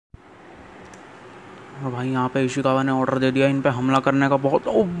और भाई यहाँ पे इशिकावा ने ऑर्डर दे दिया इन पे हमला करने का। बहुत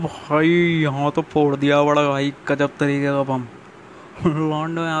ओ भाई, यहाँ तो फोड़ दिया बड़ा भाई गजब तरीके का बम।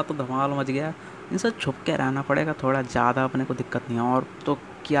 लॉन्डो, यहाँ तो धमाल मच गया। इनसे छुप के रहना पड़ेगा थोड़ा ज़्यादा, अपने को दिक्कत नहीं है। और तो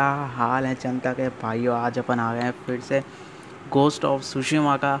क्या हाल है जनता के भाइयों, आज अपन आ गए हैं फिर से गोस्ट ऑफ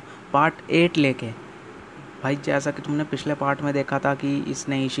सुशिमा का पार्ट 8 लेके। भाई जैसा कि तुमने पिछले पार्ट में देखा था कि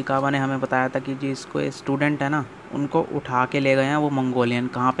इसने इशिकावा ने हमें बताया था कि जी इसको स्टूडेंट है ना, उनको उठा के ले गए हैं वो मंगोलियन,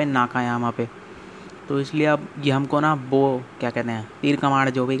 कहाँ पे, नाकायामा पे। तो इसलिए अब ये हमको ना वो क्या कहते हैं, तीर कमांड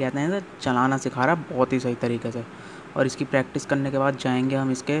जो भी कहते हैं, चलाना सिखा रहा है बहुत ही सही तरीके से। और इसकी प्रैक्टिस करने के बाद जाएंगे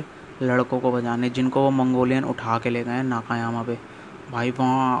हम इसके लड़कों को बजाने जिनको वो मंगोलियन उठा के ले गए हैं नाकायामा पे। भाई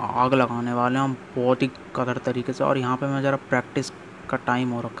वहाँ आग लगाने वाले हैं हम बहुत ही कदर तरीके से। और यहाँ पे मैं ज़रा प्रैक्टिस का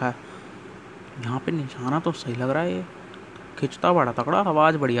टाइम हो रखा है। यहाँ पे निशाना तो सही लग रहा है, ये खिंचता बड़ा तगड़ा,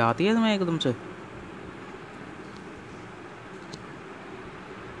 आवाज़ बढ़िया आती है इसमें एकदम से।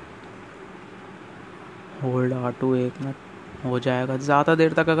 होल्ड R2 एक मिनट हो जाएगा। ज़्यादा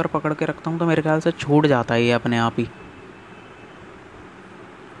देर तक अगर पकड़ के रखता हूँ तो मेरे ख्याल से छूट जाता है ये अपने आप ही।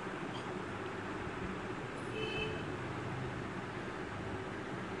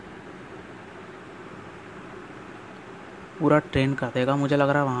 पूरा ट्रेन कर देगा मुझे लग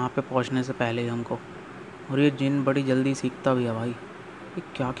रहा है वहाँ पे पहुँचने से पहले ही हमको। और ये जिन बड़ी जल्दी सीखता भी है भाई। ये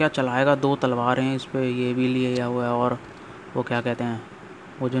क्या क्या चलाएगा, 2 तलवारें हैं इस पे, ये भी लिया हुआ है। और वो क्या कहते हैं,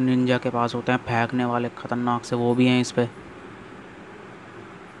 वो जो निंजा के पास होते हैं फेंकने वाले ख़तरनाक से, वो भी हैं इस पे।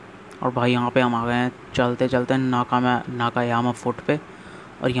 और भाई यहाँ पे हम आ गए हैं चलते चलते नाकायामा फुट पे।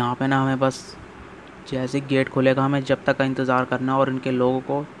 और यहाँ पे ना हमें बस जैसे ही गेट खुलेगा हमें जब तक का इंतज़ार करना है और इनके लोगों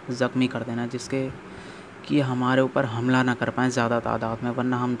को ज़ख्मी कर देना, जिसके कि हमारे ऊपर हमला ना कर पाएँ ज़्यादा तादाद में,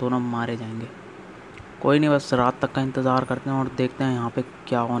 वरना हम दोनों मारे जाएंगे। कोई नहीं, बस रात तक का इंतज़ार करते हैं और देखते हैं यहाँ पे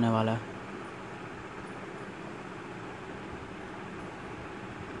क्या होने वाला है।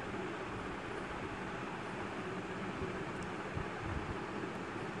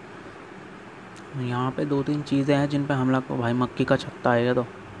 यहाँ पे 2-3 चीज़ें हैं जिन पे हमला को, भाई मक्की का छत्ता है ये तो,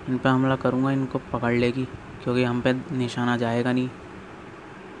 इन पे हमला करूँगा इनको पकड़ लेगी, क्योंकि हम पे निशाना जाएगा नहीं।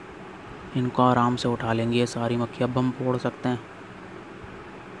 इनको आराम से उठा लेंगी ये सारी मक्खी, अब हम फोड़ सकते हैं।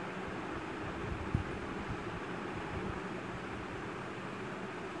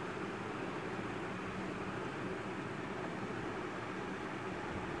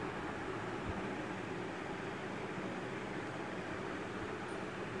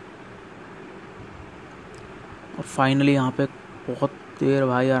 और फाइनली यहाँ पे बहुत देर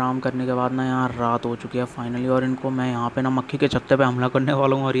भाई आराम करने के बाद ना यहाँ रात हो चुकी है फाइनली। और इनको मैं यहाँ पे ना मक्खी के छत्ते पे हमला करने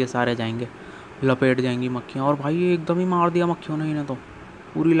वाला हूँ और ये सारे जाएंगे, लपेट जाएंगी मक्खियाँ। और भाई ये एकदम ही मार दिया मक्खियों ने इन्हें, तो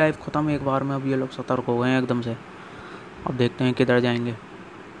पूरी लाइफ ख़त्म एक बार में। अब ये लोग सतर्क हो गए हैं एकदम से। अब देखते हैं किधर जाएंगे।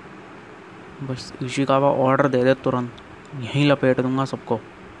 बस इशिकावा ऑर्डर दे दे तुरंत, यहीं लपेट दूंगा सबको,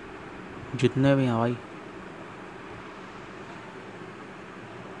 जितने भी हैं भाई।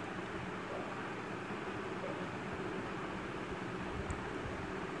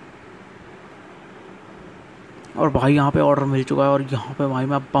 और भाई यहाँ पे ऑर्डर मिल चुका है और यहाँ पे भाई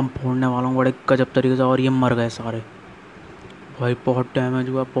मैं बम फोड़ने वाला हूँ बड़े गजब तरीके से। और ये मर गए सारे भाई, बहुत डैमेज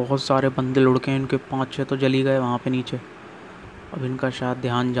हुआ, बहुत सारे बंदे लुढ़के हैं इनके, 5-6 तो जली गए वहाँ पे नीचे। अब इनका शायद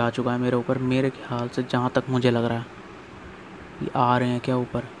ध्यान जा चुका है मेरे ऊपर, मेरे ख्याल से जहाँ तक मुझे लग रहा है। ये आ रहे हैं क्या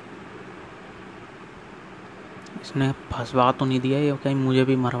ऊपर? इसने फंसवा तो नहीं दिया ये कहीं मुझे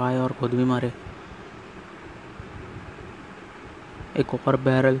भी मरवाए और खुद भी मरे। एक ऊपर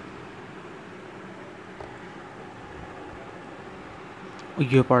बैरल,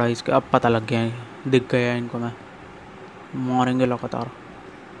 ये पड़ा इसके, अब पता लग गया है, दिख गया है इनको। मैं मारेंगे लगातार,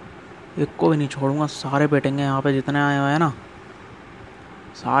 एक को भी नहीं छोड़ूंगा, सारे बैठेंगे यहाँ पे जितने आए हुए हैं ना,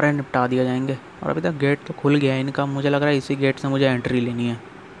 सारे निपटा दिए जाएंगे। और अभी तक गेट तो खुल गया है इनका, मुझे लग रहा है इसी गेट से मुझे एंट्री लेनी है।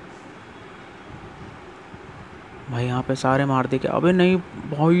 भाई यहाँ पे सारे मार दिए क्या? अबे नहीं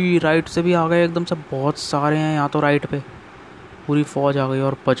भाई, राइट से भी आ गए एकदम से, बहुत सारे हैं यहाँ तो राइट पे, पूरी फौज आ गई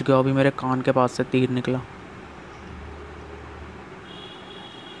और बच गया। अभी मेरे कान के पास से तीर निकला।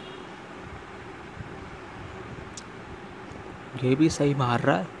 ये भी सही मार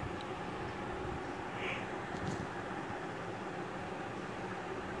रहा है।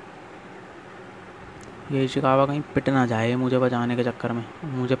 ये शिकावा कहीं पिट ना जाए मुझे बचाने के चक्कर में।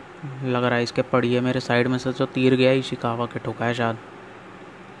 मुझे लग रहा है इसके पड़ी है मेरे साइड में से जो तीर गया ही शिकावा के ठुका है शायद।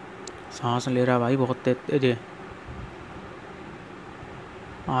 सांस ले रहा है भाई बहुत तेज तेज है।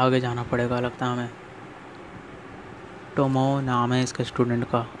 आगे जाना पड़ेगा लगता है हमें। टोमो नाम है इसके स्टूडेंट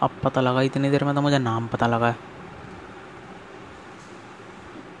का, अब पता लगा, इतनी देर में तो मुझे नाम पता लगा है।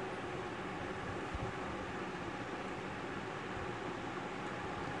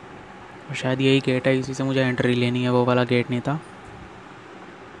 और शायद यही गेट है, इसी से मुझे एंट्री लेनी है, वो वाला गेट नहीं था।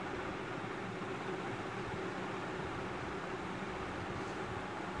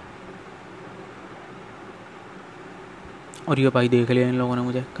 और ये भाई देख लिया इन लोगों ने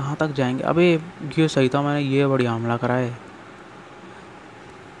मुझे, कहाँ तक जाएंगे। अबे ये सही था, मैंने ये बढ़िया हमला करा है।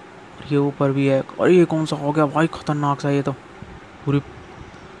 और ये ऊपर भी है। और ये कौन सा हो गया भाई खतरनाक सा, ये तो पूरी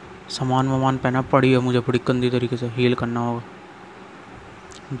सामान वामान पहना पड़ी है मुझे, बड़ी गंदी तरीके से हील करना होगा।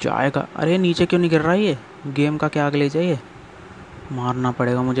 जाएगा। अरे नीचे क्यों नहीं गिर रहा ये, गेम का क्या अगले चाहिए, मारना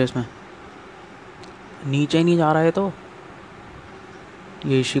पड़ेगा मुझे इसमें। नीचे ही नहीं जा रहा है तो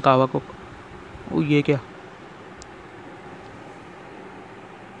ये इशिकावा को। ओ ये क्या,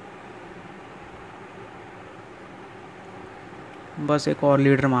 बस एक और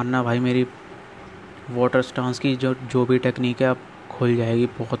लीडर मारना भाई। मेरी वाटर स्टांस की जो जो भी टेक्निक है अब खुल जाएगी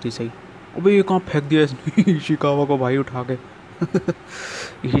बहुत ही सही। अबे ये कहाँ फेंक दिया इसने इशिकावा को भाई उठा के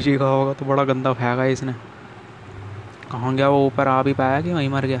इशिकावा का तो बड़ा गंदा फेंका है इसने। कहाँ गया वो, ऊपर आ भी पाया कि वहीं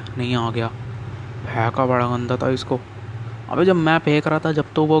मर गया, नहीं आ गया। फेंका बड़ा गंदा था इसको। अबे जब मैं फेंक रहा था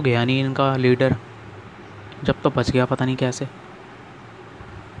जब तो वो गया नहीं इनका लीडर, जब तो बच गया पता नहीं कैसे।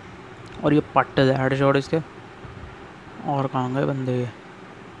 और ये पट्ट हेड शॉट इसके। और कहाँ गए बंदे ये,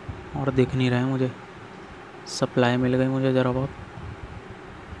 और दिख नहीं रहे मुझे। सप्लाई मिल गई मुझे ज़रा बहुत।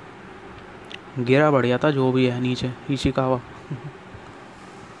 गिरा बढ़िया था जो भी है नीचे इशिकावा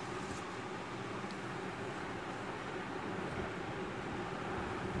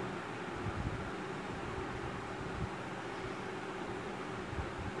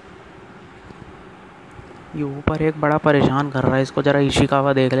ये ऊपर एक बड़ा परेशान कर रहा है इसको, ज़रा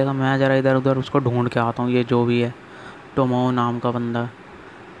इशिकावा देख लेगा। मैं ज़रा इधर उधर उसको ढूंढ के आता हूँ। ये जो भी है टोमो नाम का बंदा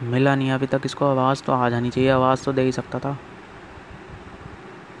मिला नहीं अभी तक। इसको आवाज़ तो आ जानी चाहिए, आवाज़ तो दे ही सकता था।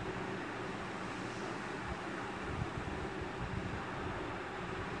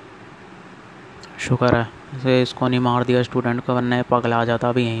 शुक्र है इसे इसको नहीं मार दिया स्टूडेंट को, वरना पगला आ जाता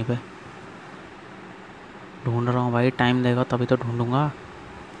अभी यहीं पे। ढूंढ रहा हूँ भाई, टाइम देगा तभी तो ढूंढूंगा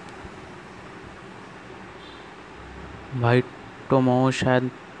भाई। टोमो शायद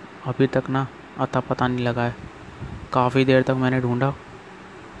अभी तक ना अता पता नहीं लगा है। काफ़ी देर तक मैंने ढूंढा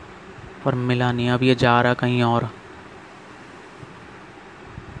पर मिला नहीं। अब ये जा रहा कहीं और।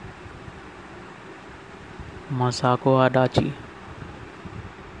 मसाको आडाची,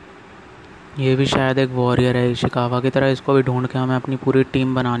 ये भी शायद एक वॉरियर है इशिकावा की तरह। इसको भी ढूंढ के हमें अपनी पूरी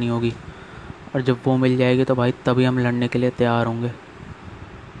टीम बनानी होगी, और जब वो मिल जाएगी तो भाई तभी हम लड़ने के लिए तैयार होंगे।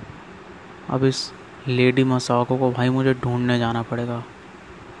 अब इस लेडी मसाको को भाई मुझे ढूंढने जाना पड़ेगा।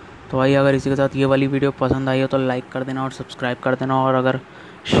 तो भाई अगर इसी के साथ ये वाली वीडियो पसंद आई हो तो लाइक कर देना और सब्सक्राइब कर देना, और अगर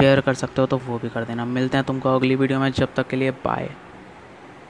शेयर कर सकते हो तो वो भी कर देना। मिलते हैं तुमको अगली वीडियो में, जब तक के लिए बाय।